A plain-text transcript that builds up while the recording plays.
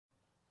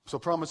So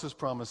promises,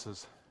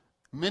 promises.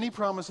 Many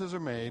promises are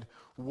made.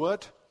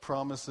 What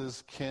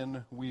promises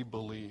can we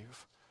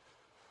believe?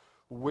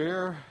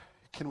 Where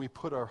can we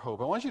put our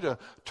hope? I want you to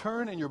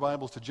turn in your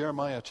Bibles to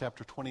Jeremiah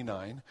chapter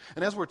 29.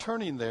 And as we're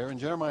turning there, in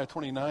Jeremiah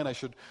 29,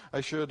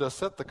 I should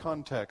set the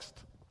context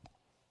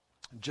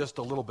just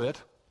a little bit.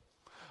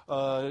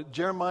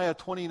 Jeremiah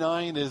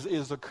 29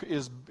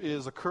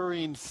 is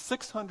occurring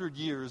 600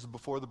 years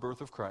before the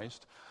birth of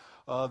Christ.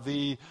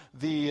 The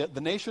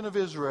nation of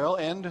Israel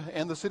and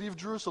the city of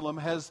Jerusalem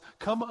has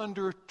come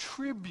under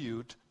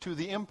tribute to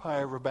the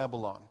empire of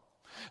Babylon.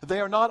 They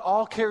are not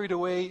all carried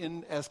away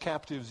as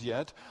captives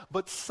yet,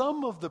 but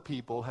some of the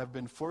people have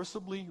been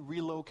forcibly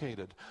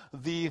relocated.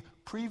 The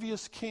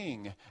previous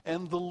king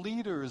and the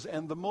leaders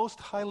and the most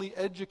highly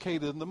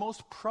educated and the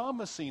most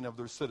promising of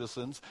their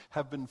citizens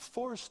have been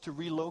forced to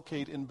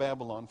relocate in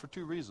Babylon for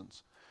two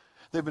reasons.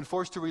 They've been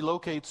forced to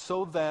relocate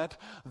so that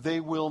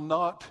they will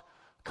not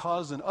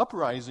cause an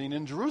uprising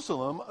in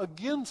Jerusalem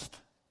against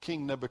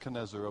King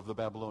Nebuchadnezzar of the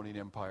Babylonian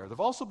Empire. They've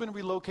also been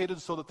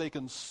relocated so that they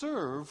can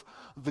serve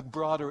the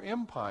broader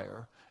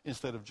empire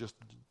instead of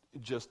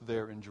just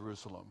there in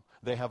Jerusalem.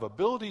 They have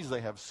abilities, they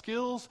have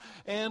skills,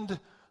 and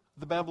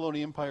the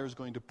Babylonian Empire is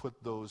going to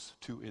put those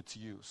to its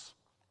use.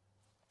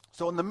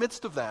 So in the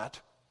midst of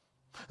that,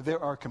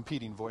 there are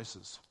competing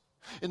voices.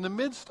 In the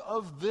midst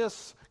of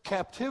this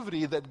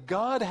captivity that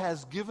God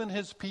has given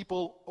his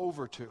people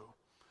over to,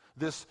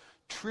 this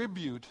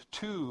tribute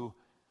to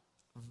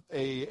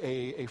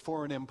a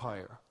foreign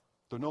empire.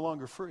 They're no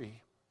longer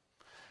free.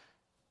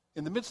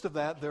 In the midst of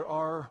that, there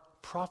are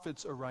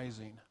prophets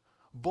arising,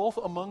 both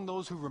among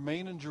those who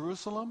remain in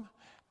Jerusalem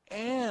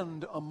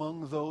and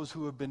among those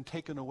who have been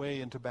taken away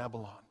into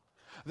Babylon.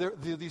 There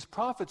are these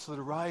prophets that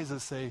arise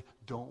and say,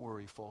 don't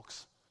worry,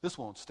 folks, this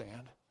won't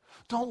stand.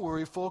 Don't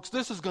worry, folks,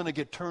 this is going to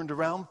get turned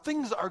around.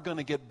 Things are going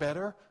to get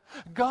better.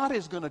 God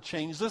is going to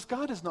change this.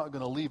 God is not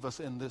going to leave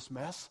us in this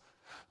mess.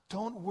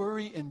 Don't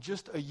worry, in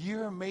just a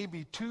year,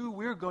 maybe two,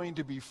 we're going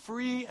to be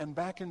free and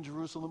back in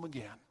Jerusalem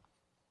again.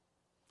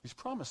 These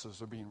promises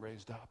are being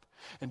raised up.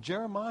 And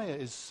Jeremiah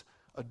is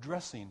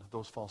addressing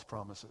those false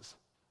promises.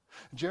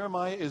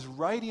 Jeremiah is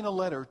writing a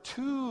letter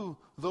to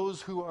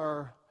those who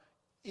are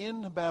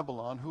in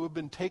Babylon, who have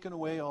been taken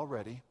away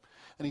already.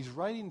 And he's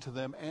writing to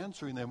them,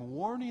 answering them,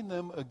 warning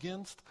them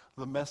against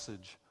the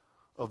message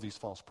of these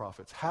false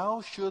prophets.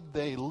 How should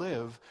they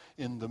live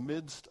in the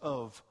midst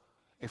of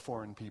a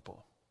foreign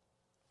people?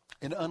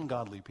 An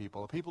ungodly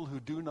people, a people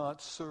who do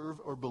not serve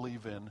or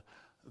believe in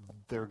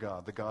their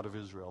God, the God of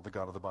Israel, the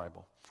God of the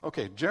Bible.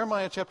 Okay,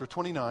 Jeremiah chapter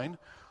 29.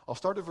 I'll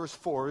start at verse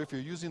 4. If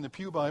you're using the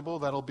Pew Bible,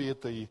 that'll be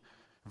at the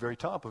very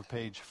top of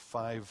page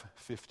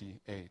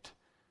 558.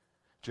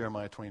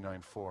 Jeremiah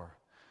 29:4.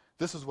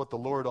 This is what the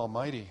Lord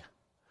Almighty,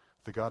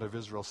 the God of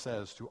Israel,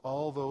 says to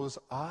all those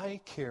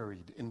I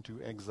carried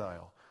into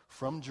exile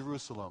from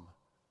Jerusalem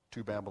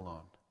to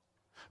Babylon.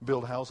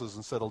 Build houses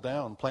and settle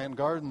down. Plant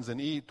gardens and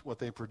eat what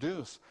they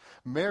produce.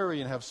 Marry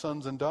and have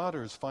sons and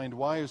daughters. Find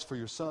wives for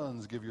your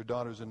sons. Give your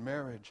daughters in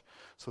marriage,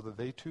 so that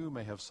they too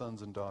may have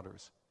sons and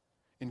daughters.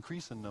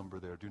 Increase in number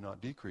there, do not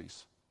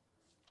decrease.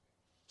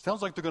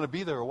 Sounds like they're going to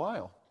be there a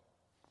while.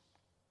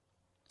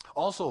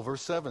 Also,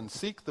 verse 7,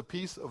 seek the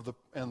peace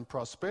and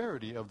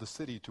prosperity of the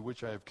city to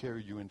which I have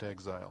carried you into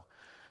exile.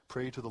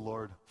 Pray to the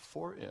Lord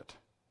for it,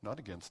 not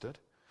against it.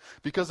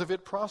 Because if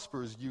it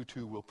prospers, you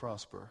too will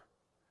prosper.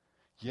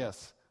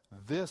 Yes,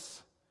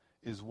 this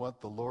is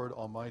what the Lord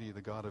Almighty, the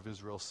God of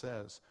Israel,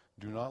 says.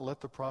 Do not let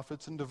the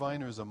prophets and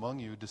diviners among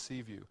you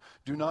deceive you.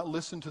 Do not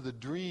listen to the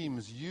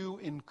dreams you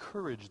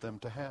encourage them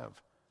to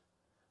have.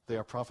 They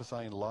are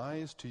prophesying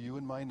lies to you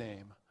in my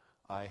name.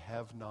 I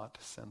have not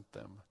sent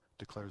them,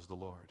 declares the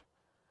Lord.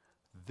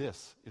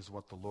 This is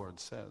what the Lord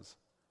says.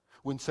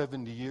 When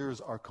 70 years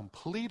are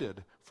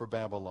completed for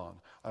Babylon,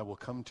 I will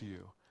come to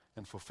you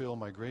and fulfill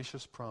my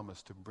gracious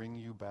promise to bring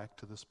you back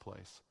to this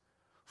place.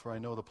 For I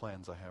know the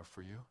plans I have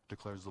for you,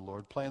 declares the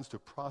Lord, plans to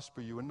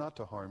prosper you and not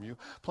to harm you,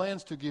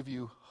 plans to give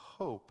you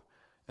hope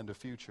and a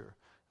future.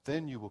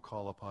 Then you will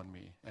call upon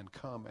me and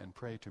come and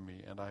pray to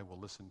me, and I will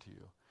listen to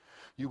you.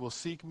 You will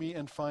seek me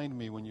and find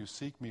me when you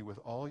seek me with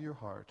all your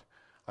heart.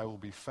 I will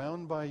be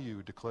found by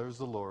you, declares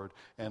the Lord,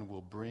 and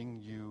will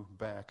bring you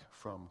back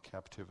from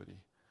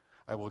captivity.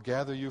 I will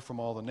gather you from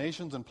all the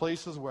nations and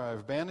places where I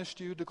have banished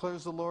you,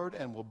 declares the Lord,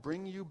 and will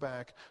bring you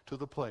back to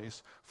the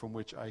place from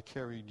which I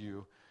carried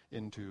you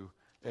into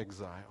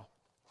exile.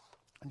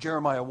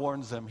 Jeremiah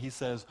warns them. He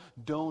says,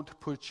 don't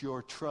put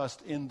your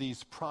trust in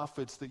these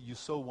prophets that you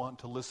so want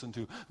to listen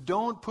to.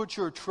 Don't put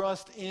your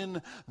trust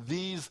in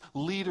these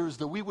leaders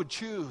that we would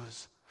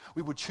choose.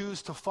 We would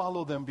choose to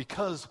follow them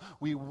because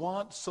we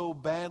want so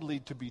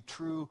badly to be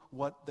true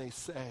what they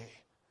say.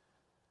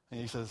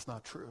 And he says it's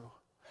not true.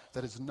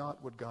 That is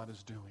not what God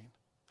is doing.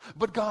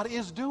 But God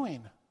is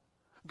doing.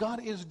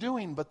 God is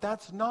doing, but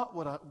that's not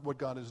what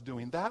God is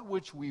doing. That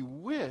which we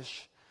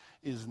wish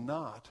is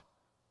not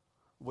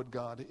what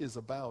God is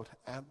about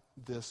at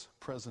this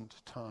present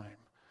time.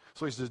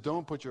 So he says,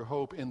 don't put your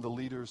hope in the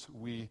leaders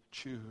we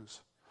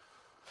choose.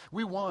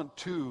 We want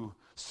to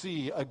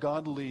see a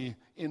godly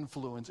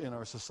influence in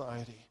our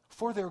society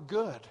for their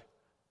good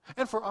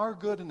and for our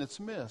good in its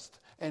midst.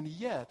 And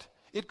yet,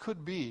 it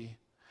could be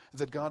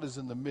that God is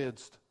in the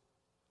midst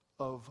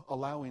of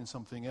allowing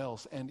something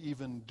else and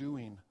even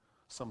doing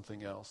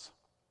something else.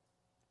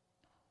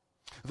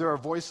 There are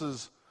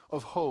voices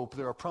of hope.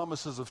 There are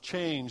promises of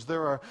change.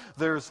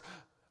 There's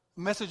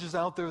messages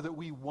out there that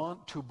we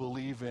want to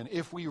believe in.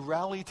 If we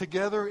rally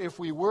together, if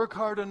we work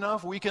hard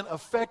enough, we can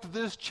affect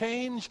this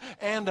change,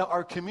 and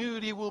our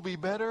community will be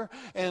better,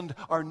 and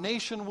our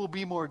nation will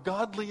be more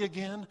godly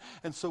again.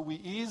 And so we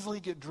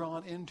easily get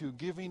drawn into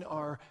giving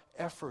our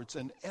efforts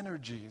and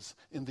energies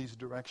in these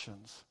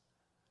directions.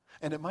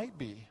 And it might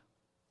be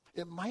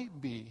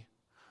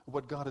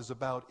what God is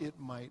about. It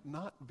might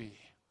not be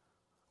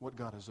what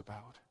God is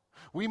about.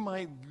 We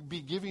might be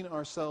giving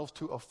ourselves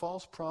to a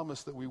false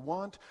promise that we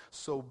want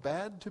so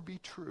bad to be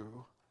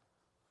true,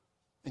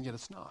 and yet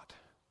it's not.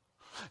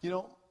 You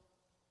know,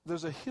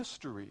 there's a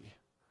history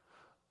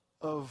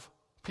of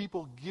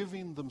people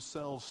giving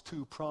themselves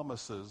to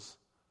promises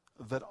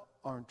that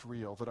aren't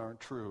real, that aren't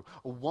true.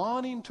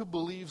 Wanting to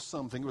believe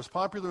something. It was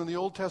popular in the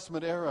Old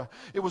Testament era.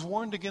 It was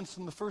warned against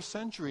in the first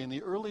century, in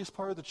the earliest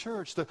part of the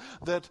church,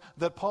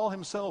 that Paul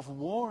himself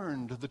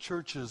warned the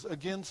churches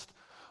against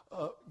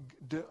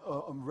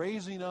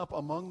raising up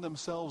among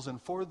themselves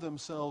and for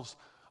themselves,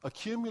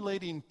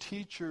 accumulating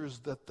teachers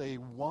that they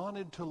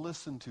wanted to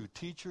listen to,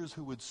 teachers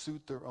who would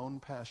suit their own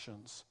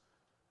passions.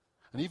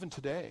 And even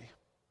today,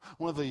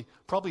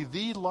 probably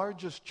the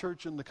largest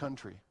church in the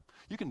country,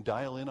 you can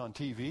dial in on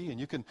TV and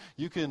you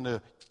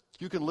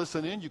can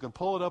listen in, you can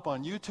pull it up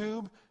on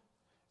YouTube,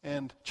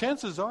 and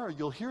chances are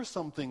you'll hear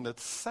something that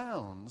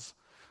sounds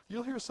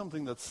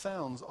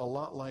a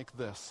lot like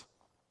this.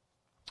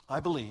 I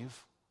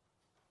believe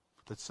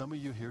that some of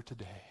you here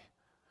today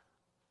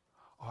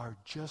are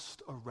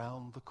just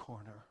around the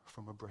corner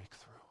from a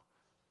breakthrough.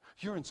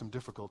 You're in some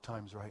difficult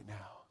times right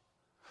now,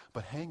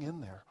 but hang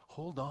in there,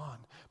 hold on,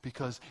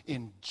 because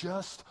in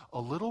just a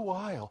little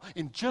while,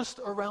 in just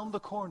around the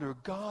corner,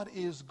 God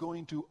is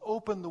going to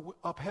open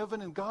up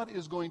heaven, and God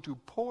is going to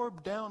pour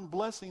down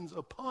blessings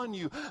upon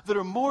you that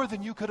are more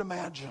than you could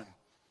imagine.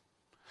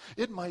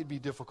 It might be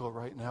difficult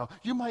right now.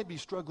 You might be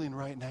struggling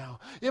right now.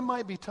 It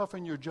might be tough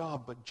in your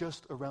job, but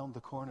just around the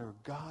corner,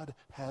 God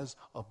has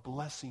a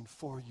blessing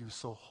for you.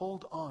 So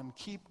hold on,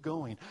 keep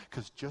going,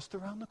 because just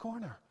around the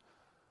corner,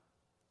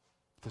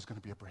 there's going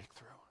to be a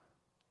breakthrough.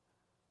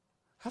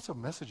 That's a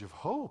message of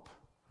hope.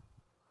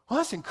 Well,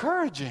 that's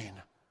encouraging.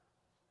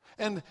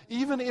 And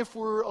even if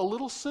we're a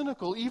little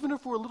cynical, even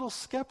if we're a little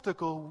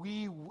skeptical,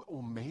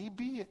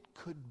 maybe it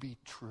could be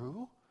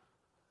true.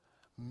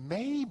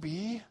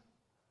 Maybe.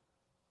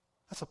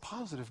 That's a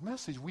positive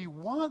message. We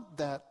want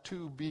that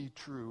to be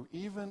true,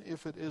 even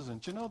if it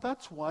isn't. You know,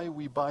 that's why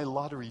we buy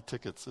lottery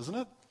tickets, isn't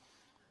it?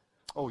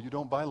 Oh, you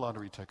don't buy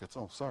lottery tickets.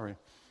 Oh, sorry.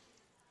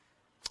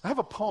 I have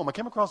a poem. I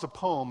came across a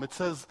poem.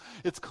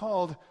 It's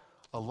called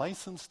A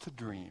License to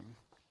Dream.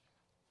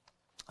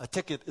 A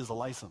ticket is a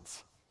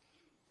license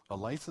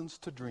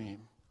to dream.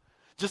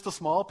 Just a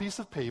small piece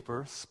of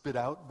paper spit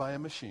out by a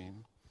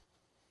machine.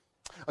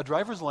 A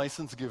driver's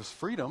license gives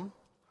freedom.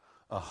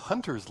 A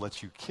hunter's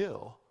lets you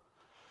kill.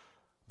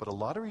 But a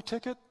lottery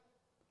ticket,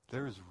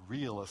 there is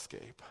real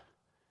escape.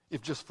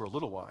 If just for a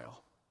little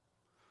while,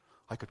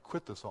 I could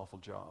quit this awful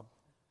job.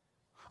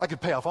 I could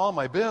pay off all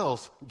my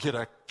bills, get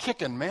a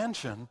kickin'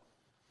 mansion,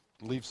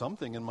 leave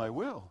something in my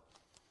will.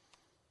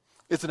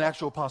 It's an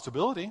actual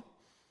possibility,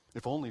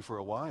 if only for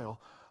a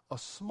while, a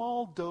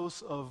small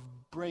dose of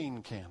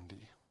brain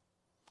candy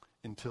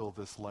until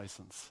this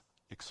license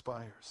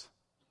expires.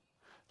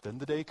 Then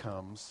the day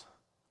comes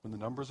when the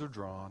numbers are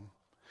drawn,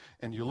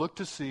 and you look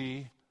to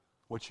see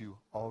what you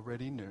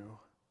already knew.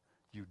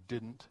 You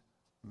didn't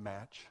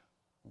match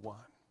one.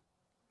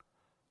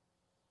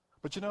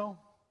 But you know,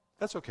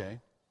 that's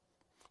okay.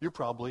 You're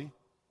probably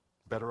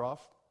better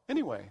off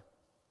anyway.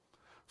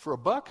 For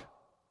 $1,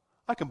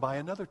 I can buy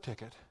another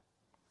ticket.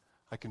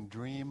 I can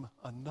dream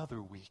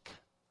another week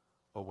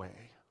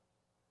away.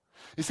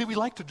 You see, we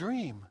like to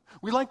dream.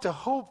 We like to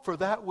hope for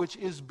that which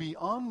is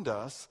beyond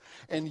us,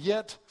 and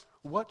yet,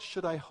 what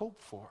should I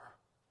hope for?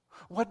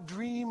 What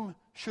dream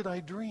should I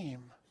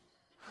dream?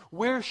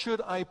 Where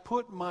should I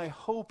put my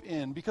hope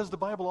in? Because the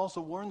Bible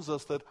also warns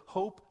us that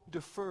hope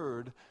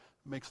deferred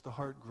makes the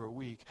heart grow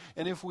weak.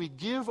 And if we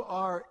give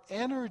our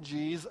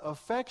energies,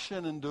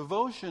 affection, and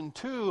devotion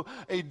to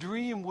a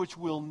dream which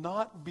will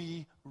not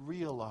be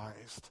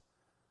realized,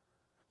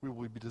 we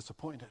will be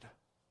disappointed.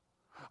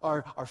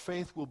 Our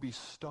faith will be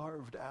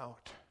starved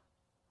out,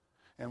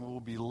 and we will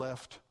be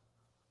left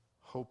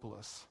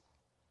hopeless.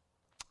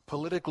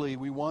 Politically,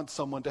 we want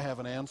someone to have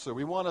an answer.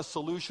 We want a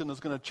solution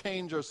that's going to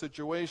change our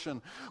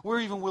situation.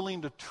 We're even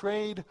willing to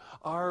trade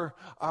our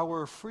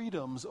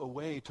freedoms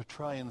away to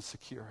try and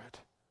secure it.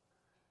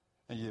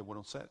 And yet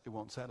it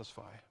won't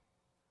satisfy.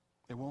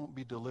 It won't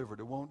be delivered.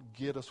 It won't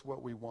get us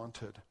what we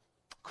wanted.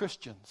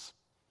 Christians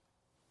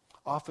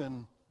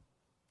often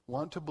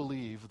want to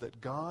believe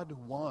that God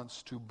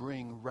wants to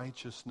bring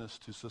righteousness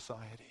to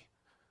society.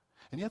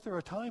 And yet there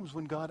are times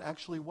when God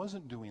actually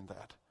wasn't doing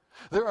that.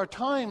 There are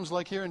times,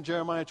 like here in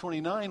Jeremiah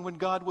 29, when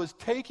God was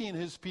taking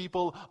his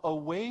people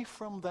away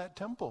from that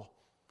temple.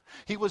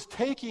 He was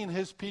taking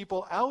his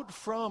people out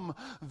from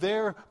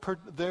their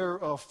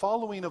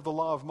following of the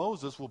law of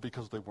Moses, well,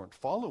 because they weren't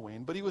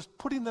following, but he was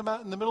putting them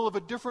out in the middle of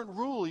a different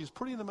rule. He's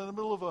putting them in the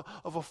middle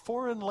of a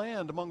foreign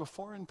land among a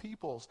foreign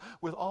peoples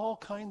with all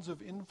kinds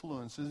of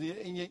influences.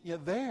 And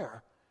yet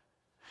there,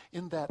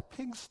 in that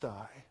pigsty,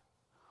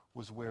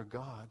 was where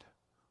God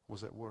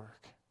was at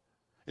work.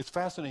 It's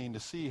fascinating to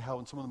see how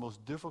in some of the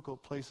most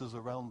difficult places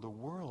around the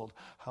world,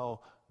 how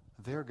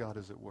their God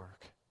is at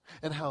work.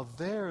 And how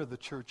there the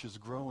church is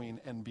growing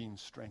and being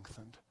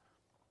strengthened.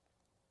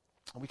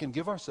 We can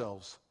give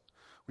ourselves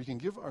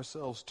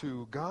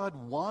to God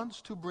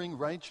wants to bring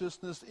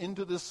righteousness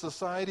into this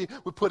society.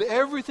 We put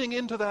everything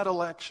into that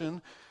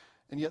election,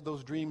 and yet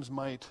those dreams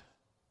might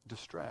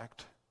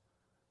distract.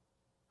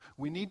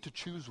 We need to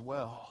choose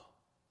well.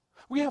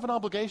 We have an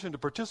obligation to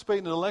participate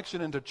in an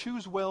election and to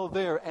choose well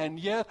there, and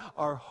yet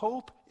our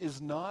hope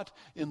is not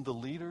in the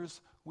leaders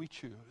we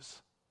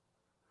choose.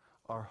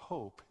 Our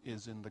hope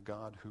is in the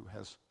God who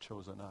has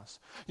chosen us.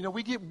 You know,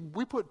 we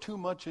put too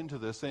much into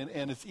this, and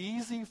it's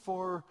easy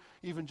for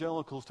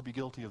evangelicals to be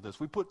guilty of this.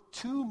 We put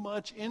too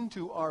much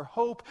into our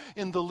hope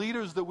in the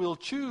leaders that we'll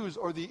choose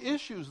or the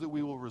issues that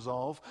we will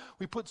resolve.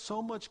 We put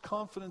so much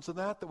confidence in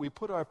that we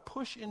put our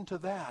push into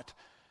that.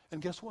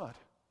 And guess what?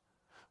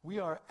 We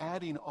are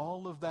adding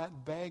all of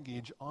that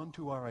baggage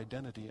onto our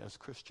identity as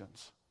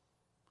Christians.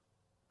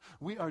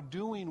 We are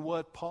doing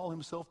what Paul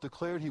himself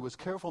declared he was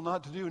careful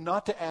not to do,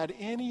 not to add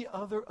any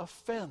other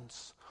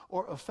offense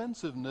or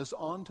offensiveness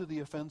onto the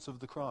offense of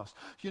the cross.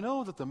 You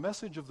know that the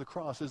message of the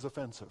cross is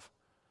offensive.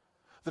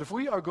 That if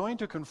we are going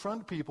to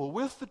confront people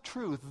with the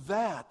truth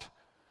that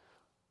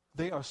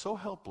they are so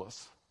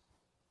helpless,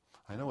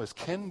 I know as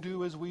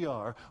can-do as we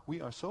are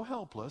so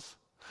helpless,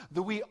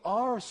 that we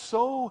are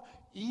so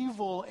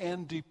evil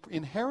and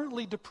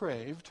inherently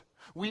depraved.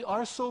 We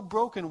are so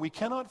broken, we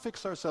cannot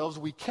fix ourselves,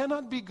 we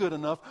cannot be good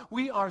enough,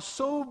 we are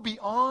so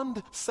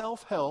beyond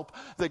self-help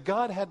that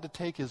God had to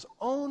take his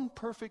own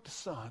perfect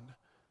Son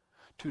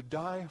to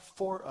die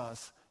for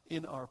us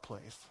in our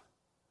place.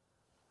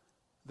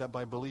 That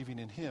by believing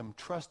in him,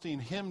 trusting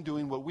him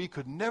doing what we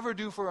could never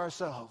do for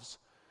ourselves,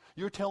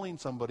 you're telling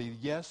somebody,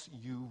 yes,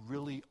 you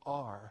really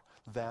are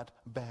that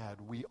bad.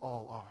 We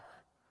all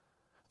are.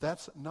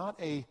 That's not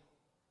a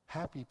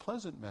happy,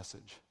 pleasant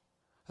message.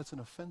 That's an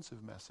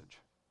offensive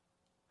message.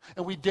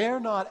 And we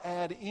dare not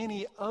add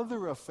any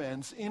other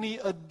offense, any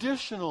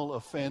additional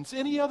offense,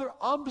 any other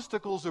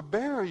obstacles or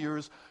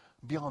barriers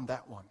beyond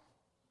that one.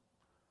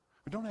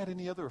 We don't add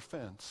any other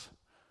offense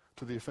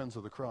to the offense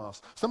of the cross.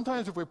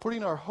 Sometimes if we're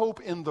putting our hope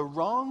in the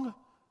wrong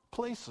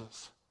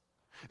places,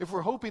 if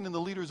we're hoping in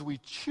the leaders we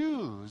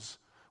choose,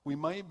 we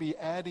might be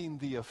adding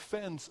the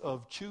offense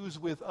of choose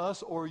with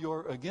us or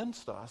you're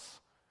against us.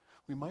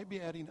 We might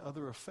be adding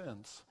other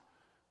offense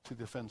to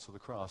the offense of the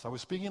cross. I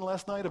was speaking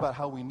last night about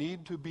how we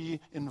need to be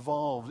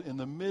involved in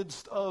the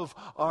midst of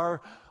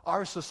our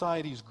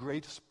society's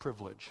greatest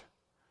privilege.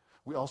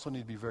 We also need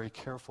to be very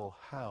careful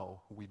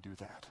how we do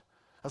that.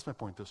 That's my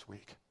point this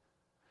week.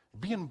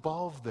 Be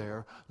involved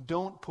there.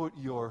 Don't put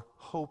your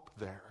hope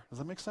there. Does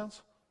that make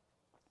sense?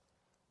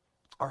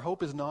 Our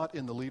hope is not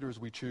in the leaders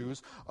we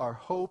choose. Our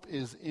hope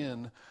is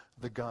in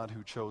the God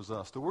who chose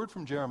us. The word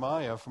from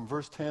Jeremiah, from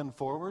verse 10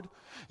 forward,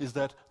 is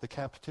that the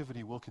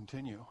captivity will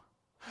continue.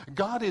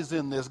 God is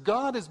in this.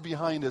 God is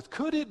behind it.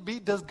 Could it be,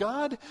 does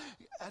God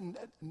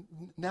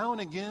now and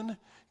again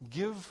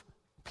give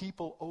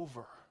people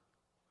over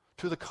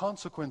to the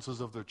consequences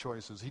of their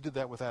choices? He did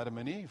that with Adam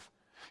and Eve.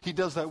 He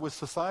does that with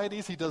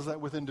societies. He does that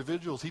with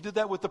individuals. He did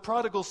that with the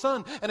prodigal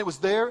son, and it was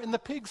there in the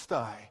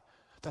pigsty.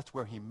 That's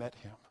where he met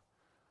him.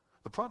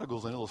 The prodigal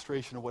is an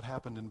illustration of what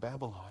happened in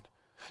Babylon.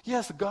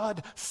 Yes,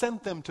 God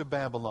sent them to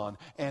Babylon,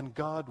 and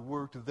God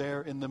worked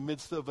there in the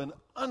midst of an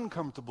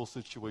uncomfortable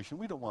situation.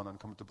 We don't want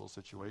uncomfortable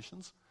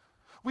situations.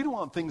 We don't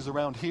want things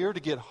around here to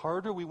get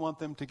harder. We want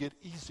them to get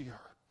easier.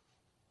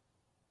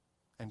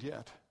 And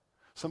yet,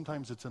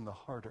 sometimes it's in the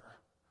harder.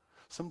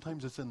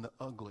 Sometimes it's in the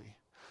ugly.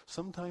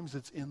 Sometimes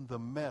it's in the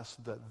mess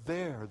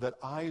that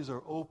eyes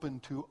are open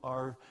to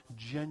our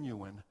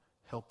genuine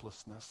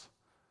helplessness.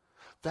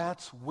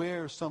 That's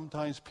where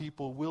sometimes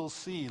people will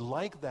see,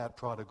 like that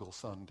prodigal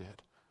son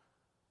did.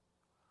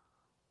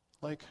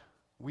 Like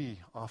we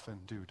often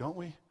do, don't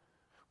we?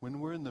 When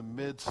we're in the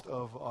midst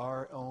of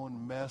our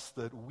own mess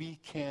that we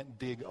can't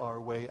dig our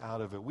way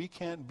out of it. We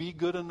can't be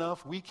good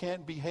enough. We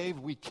can't behave.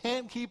 We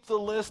can't keep the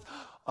list.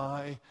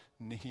 I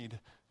need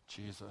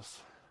Jesus.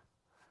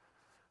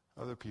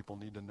 Other people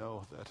need to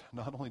know that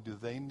not only do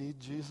they need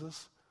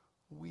Jesus,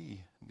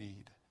 we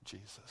need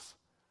Jesus.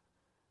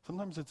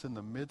 Sometimes it's in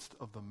the midst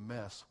of the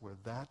mess where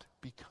that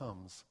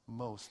becomes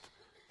most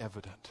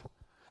evident.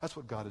 That's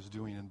what God is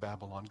doing in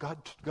Babylon.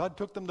 God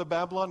took them to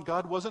Babylon.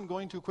 God wasn't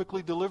going to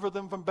quickly deliver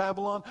them from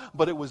Babylon,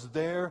 but it was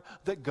there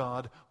that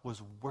God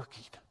was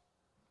working.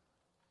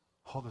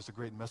 Oh, there's a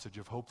great message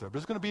of hope there. But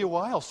it's going to be a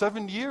while.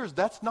 70 years,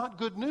 that's not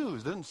good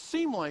news. It doesn't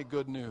seem like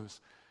good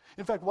news.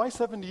 In fact, why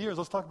 70 years?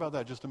 Let's talk about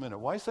that just a minute.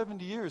 Why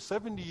 70 years?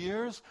 70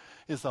 years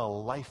is a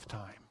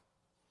lifetime.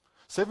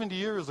 70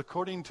 years,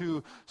 according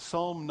to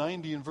Psalm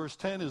 90 and verse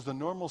 10, is the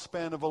normal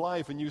span of a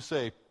life. And you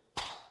say,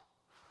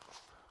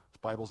 this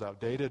Bible's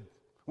outdated.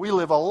 We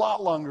live a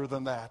lot longer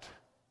than that.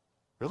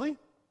 Really?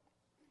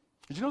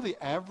 Did you know the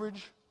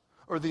average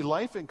or the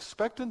life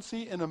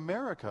expectancy in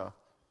America,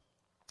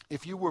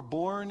 if you were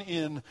born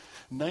in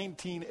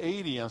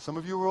 1980, and some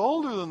of you were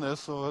older than this,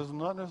 so it's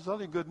not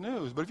necessarily good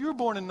news, but if you were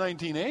born in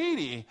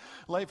 1980,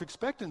 life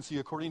expectancy,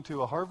 according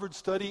to a Harvard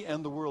study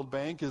and the World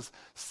Bank, is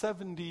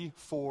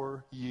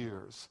 74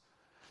 years.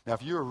 Now,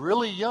 if you're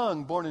really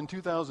young, born in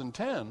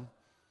 2010,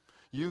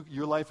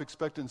 your life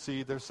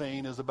expectancy, they're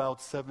saying, is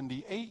about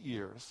 78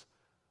 years.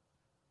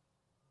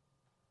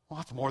 Well,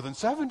 that's more than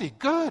 70.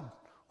 Good.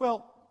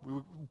 Well,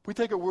 we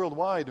take it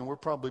worldwide, and we're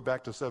probably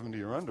back to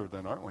 70 or under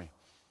then, aren't we?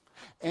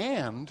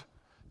 And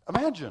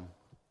imagine,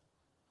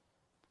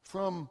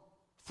 from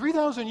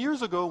 3,000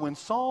 years ago when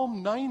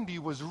Psalm 90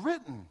 was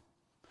written,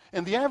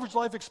 and the average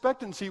life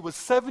expectancy was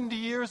 70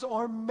 years,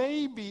 or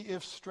maybe,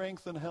 if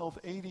strength and health,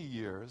 80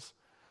 years,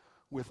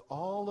 with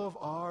all of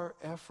our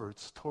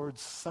efforts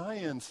towards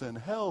science and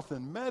health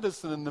and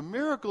medicine and the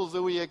miracles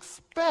that we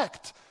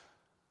expect,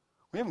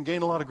 we haven't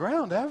gained a lot of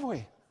ground, have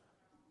we?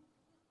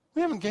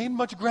 We haven't gained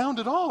much ground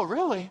at all,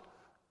 really.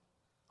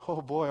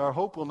 Oh boy, our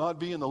hope will not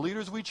be in the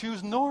leaders we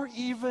choose, nor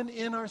even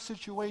in our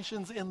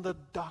situations in the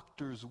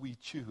doctors we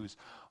choose.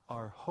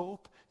 Our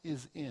hope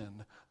is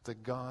in the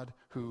God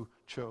who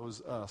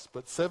chose us.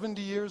 But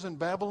 70 years in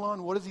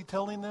Babylon, what is he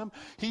telling them?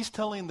 He's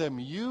telling them,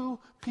 you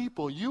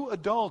people, you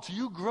adults,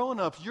 you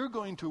grown-ups, you're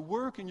going to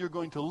work and you're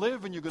going to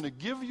live and you're going to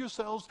give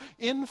yourselves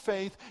in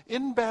faith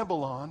in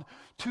Babylon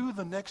to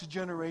the next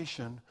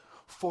generation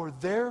for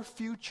their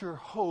future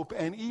hope,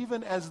 and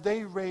even as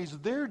they raise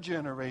their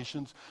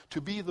generations to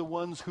be the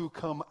ones who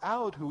come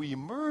out, who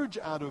emerge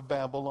out of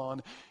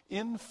Babylon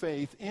in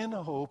faith, in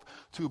hope,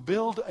 to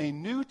build a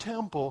new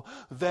temple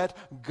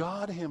that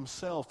God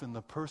himself in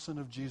the person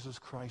of Jesus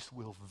Christ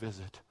will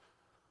visit.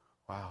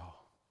 Wow.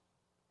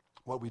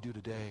 What we do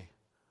today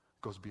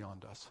goes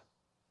beyond us.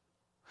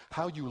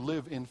 How you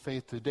live in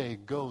faith today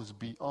goes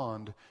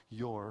beyond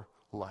your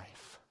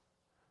life.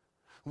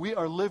 We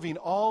are living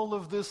all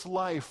of this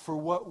life for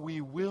what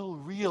we will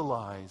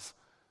realize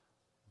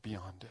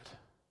beyond it.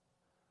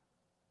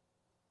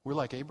 We're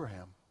like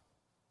Abraham,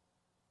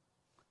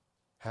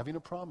 having a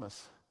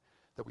promise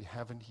that we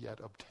haven't yet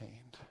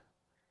obtained.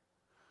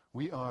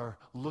 We are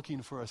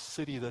looking for a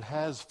city that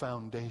has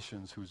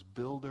foundations, whose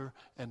builder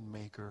and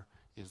maker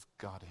is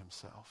God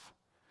himself.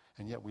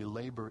 And yet we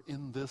labor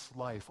in this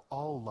life,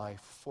 all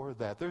life, for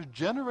that. There's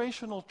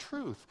generational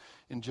truth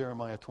in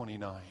Jeremiah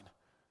 29.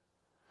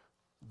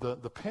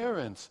 The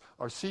parents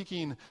are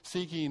seeking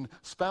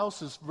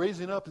spouses,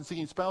 raising up and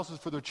seeking spouses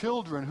for their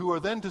children, who are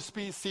then to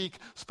seek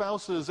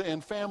spouses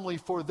and family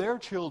for their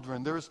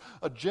children. There's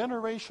a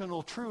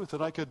generational truth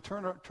that I could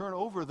turn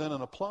over then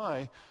and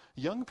apply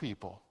young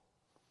people.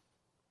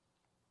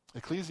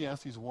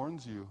 Ecclesiastes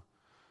warns you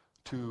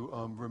to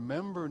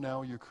remember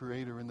now your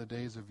Creator in the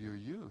days of your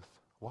youth.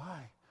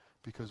 Why?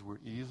 Because we're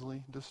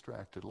easily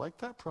distracted. Like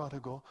that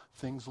prodigal,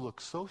 things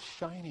look so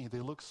shiny, they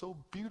look so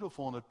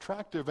beautiful and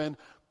attractive and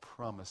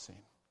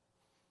promising.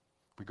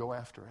 We go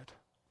after it,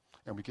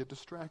 and we get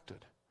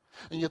distracted.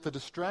 And yet the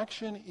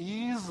distraction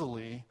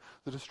easily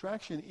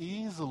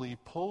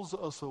pulls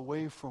us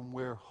away from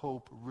where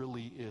hope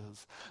really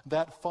is.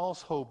 That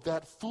false hope,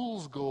 that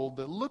fool's gold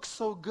that looks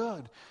so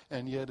good,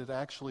 and yet it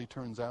actually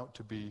turns out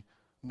to be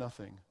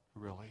nothing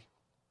really.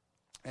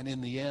 And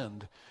in the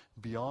end,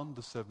 beyond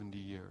the 70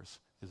 years,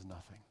 is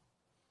nothing.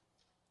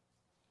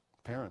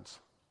 Parents,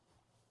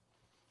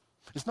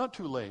 it's not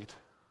too late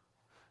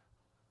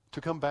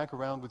to come back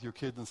around with your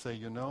kids and say,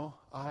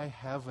 I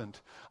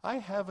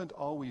haven't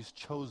always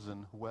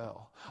chosen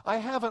well. I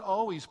haven't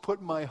always put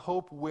my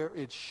hope where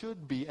it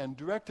should be and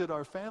directed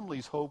our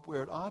family's hope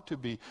where it ought to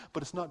be,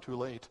 but it's not too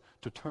late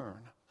to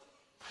turn.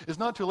 It's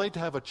not too late to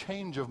have a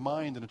change of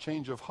mind and a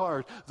change of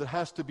heart that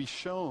has to be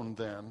shown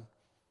then.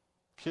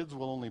 Kids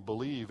will only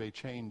believe a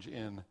change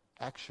in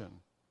action,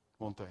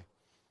 won't they?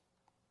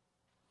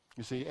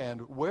 You see,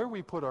 and where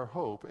we put our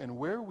hope and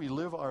where we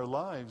live our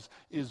lives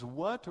is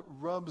what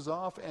rubs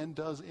off and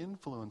does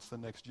influence the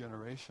next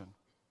generation.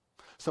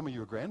 Some of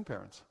you are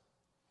grandparents,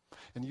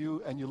 and you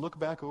look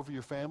back over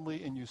your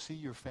family and you see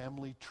your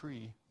family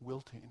tree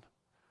wilting.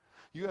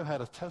 You have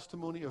had a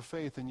testimony of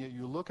faith, and yet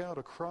you look out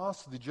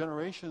across the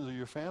generations of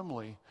your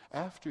family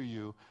after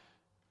you,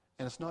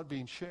 and it's not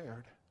being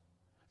shared.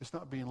 It's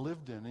not being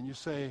lived in. And you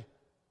say,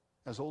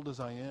 as old as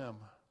I am,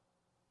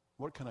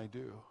 what can I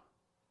do?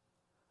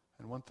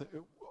 And one thing,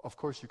 of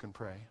course you can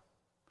pray,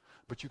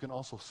 but you can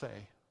also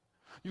say,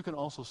 you can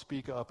also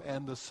speak up,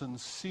 and the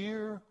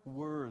sincere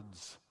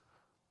words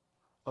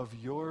of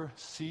your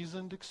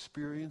seasoned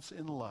experience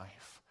in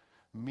life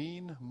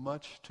mean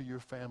much to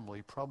your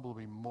family,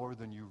 probably more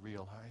than you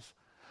realize.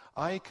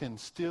 I can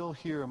still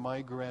hear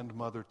my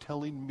grandmother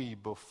telling me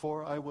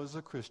before I was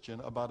a Christian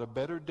about a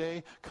better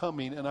day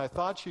coming, and I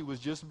thought she was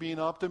just being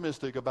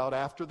optimistic about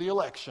after the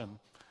election.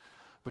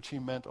 But she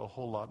meant a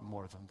whole lot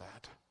more than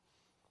that.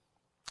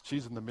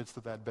 She's in the midst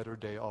of that better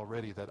day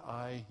already that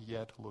I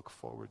yet look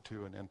forward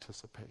to and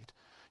anticipate.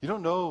 You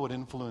don't know what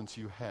influence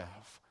you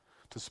have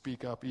to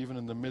speak up even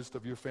in the midst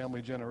of your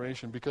family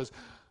generation, because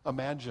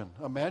imagine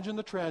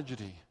the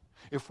tragedy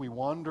if we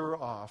wander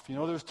off. You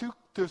know, there's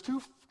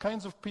two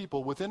kinds of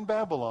people within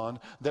Babylon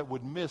that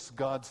would miss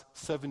God's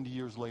 70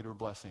 years later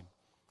blessing.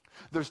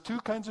 There's two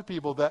kinds of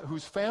people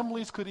whose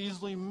families could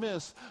easily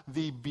miss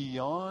the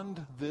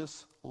beyond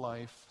this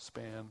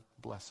lifespan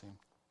blessing.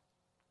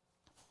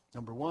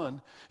 Number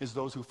one is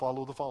those who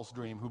follow the false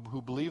dream, who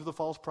believe the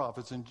false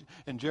prophets.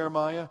 In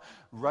Jeremiah,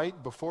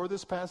 right before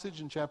this passage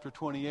in chapter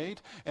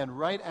 28, and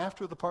right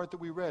after the part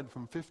that we read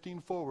from 15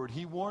 forward,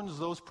 he warns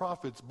those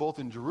prophets both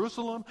in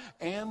Jerusalem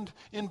and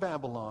in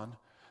Babylon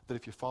that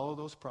if you follow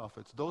those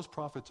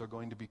prophets are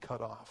going to be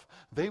cut off.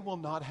 They will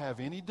not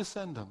have any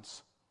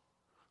descendants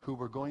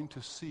who are going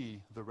to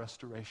see the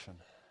restoration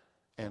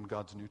and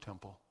God's new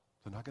temple.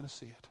 They're not going to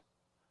see it.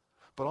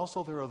 But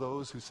also there are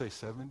those who say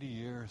 70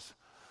 years.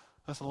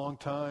 That's a long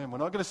time. We're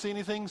not going to see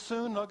anything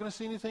soon, not going to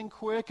see anything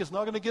quick. It's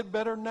not going to get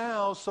better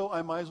now, so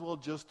I might as well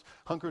just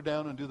hunker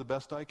down and do the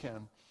best I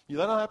can. Yeah,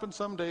 that'll happen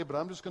someday, but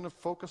I'm just going to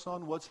focus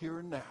on what's here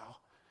and now.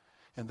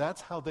 And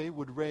that's how they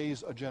would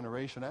raise a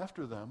generation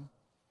after them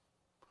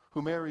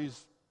who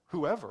marries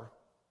whoever.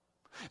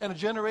 And a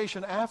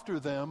generation after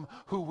them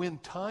who, when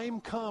time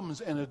comes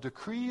and a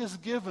decree is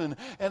given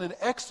and an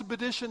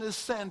expedition is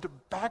sent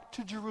back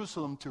to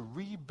Jerusalem to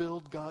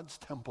rebuild God's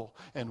temple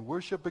and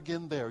worship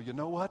again there, you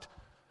know what?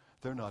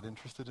 They're not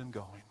interested in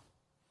going.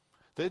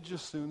 They'd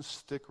just soon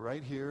stick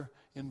right here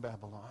in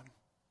Babylon.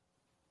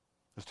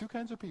 There's two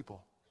kinds of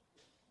people.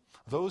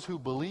 Those who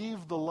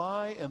believe the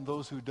lie and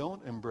those who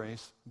don't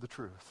embrace the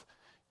truth.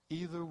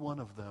 Either one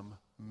of them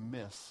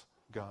miss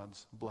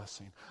God's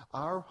blessing.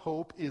 Our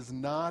hope is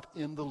not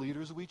in the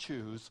leaders we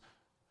choose.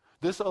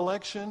 This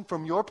election,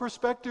 from your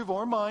perspective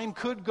or mine,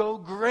 could go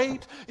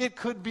great. It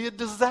could be a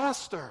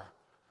disaster.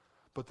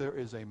 But there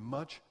is a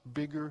much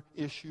bigger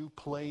issue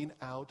playing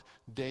out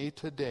day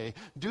to day.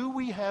 Do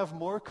we have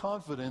more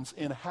confidence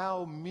in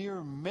how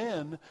mere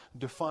men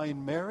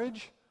define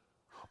marriage,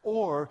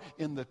 or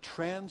in the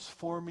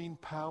transforming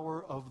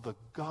power of the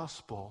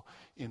gospel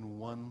in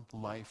one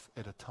life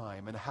at a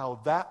time, and how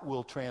that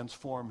will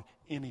transform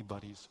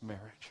anybody's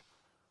marriage?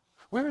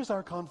 Where is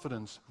our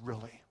confidence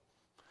really?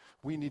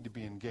 We need to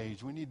be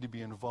engaged. We need to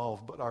be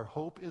involved. But our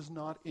hope is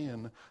not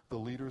in the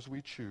leaders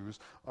we choose.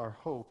 Our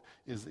hope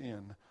is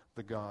in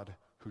the God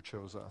who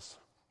chose us.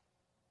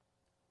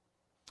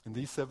 In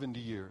these 70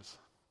 years,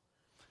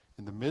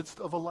 in the midst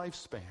of a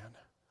lifespan,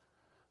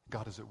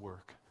 God is at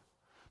work.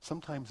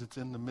 Sometimes it's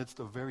in the midst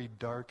of very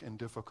dark and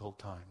difficult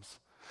times.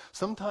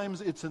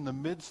 Sometimes it's in the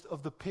midst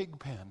of the pig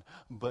pen,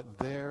 but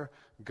there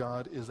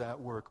God is at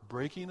work,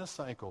 breaking a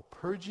cycle,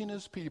 purging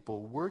his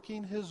people,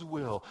 working his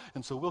will,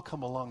 and so we'll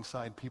come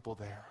alongside people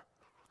there.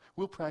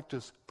 We'll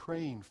practice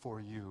praying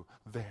for you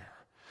there.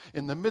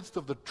 In the midst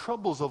of the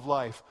troubles of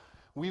life,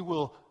 we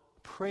will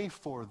pray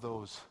for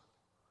those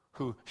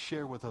who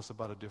share with us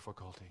about a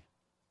difficulty.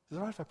 Is it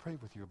all right if I pray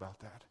with you about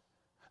that?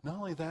 Not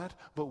only that,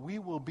 but we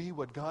will be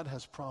what God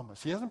has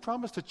promised. He hasn't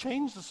promised to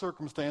change the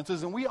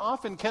circumstances, and we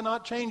often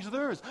cannot change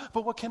theirs.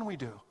 But what can we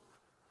do?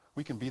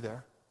 We can be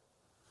there.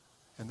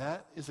 And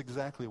that is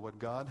exactly what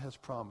God has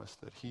promised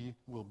that he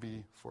will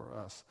be for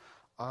us.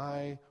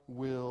 I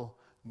will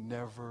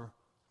never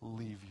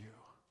leave you.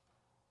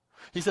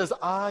 He says,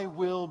 I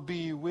will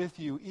be with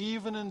you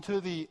even unto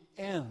the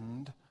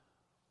end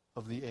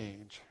of the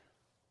age.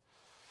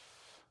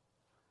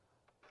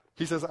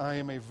 He says, I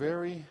am a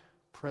very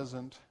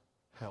present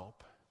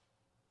help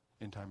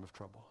in time of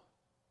trouble.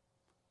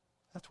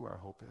 That's where our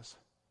hope is.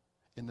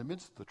 In the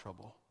midst of the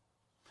trouble,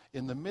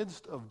 in the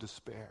midst of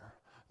despair,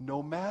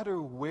 no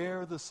matter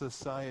where the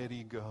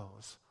society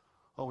goes.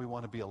 Oh, we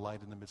want to be a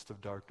light in the midst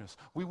of darkness.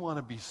 We want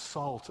to be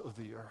salt of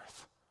the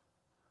earth.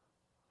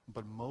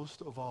 But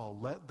most of all,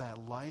 let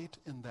that light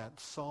and that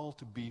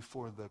salt be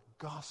for the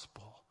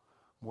gospel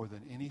more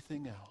than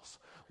anything else,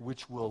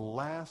 which will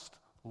last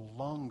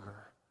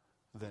longer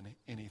than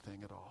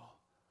anything at all.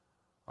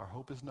 Our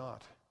hope is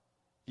not.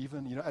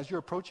 Even, as you're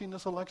approaching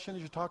this election,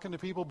 as you're talking to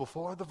people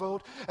before the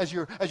vote, as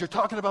you're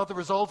talking about the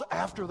results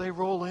after they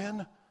roll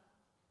in,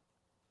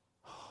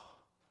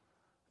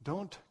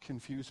 don't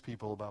confuse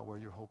people about where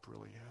your hope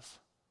really is.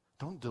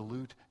 Don't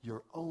dilute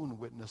your own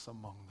witness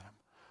among them.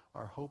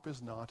 Our hope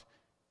is not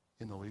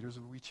in the leaders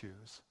that we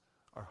choose.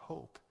 Our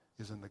hope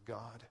is in the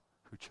God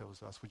who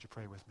chose us. Would you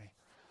pray with me?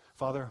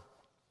 Father,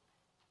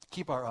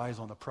 keep our eyes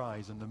on the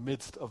prize in the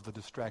midst of the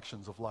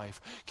distractions of life.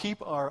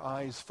 Keep our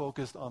eyes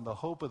focused on the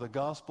hope of the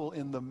gospel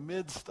in the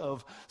midst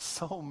of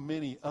so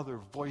many other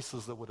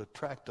voices that would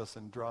attract us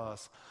and draw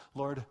us.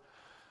 Lord,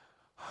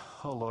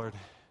 oh Lord,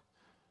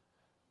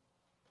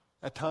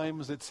 at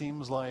times it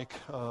seems like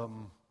our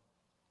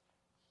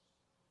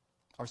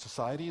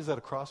society is at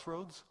a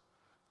crossroads.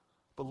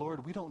 But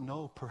Lord, we don't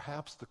know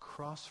perhaps the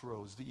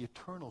crossroads, the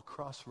eternal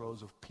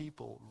crossroads of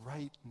people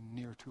right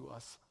near to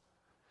us.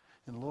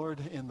 And Lord,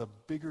 in the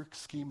bigger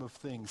scheme of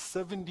things,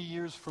 70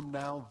 years from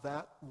now,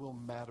 that will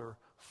matter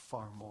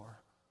far more.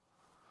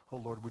 Oh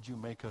Lord, would you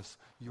make us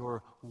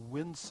your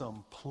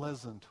winsome,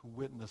 pleasant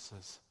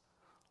witnesses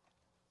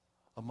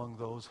among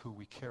those who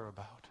we care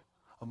about,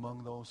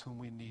 among those whom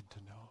we need to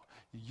know.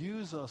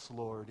 Use us,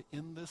 Lord,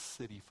 in this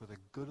city for the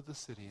good of the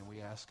city, and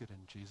we ask it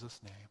in Jesus'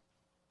 name.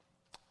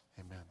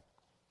 Amen.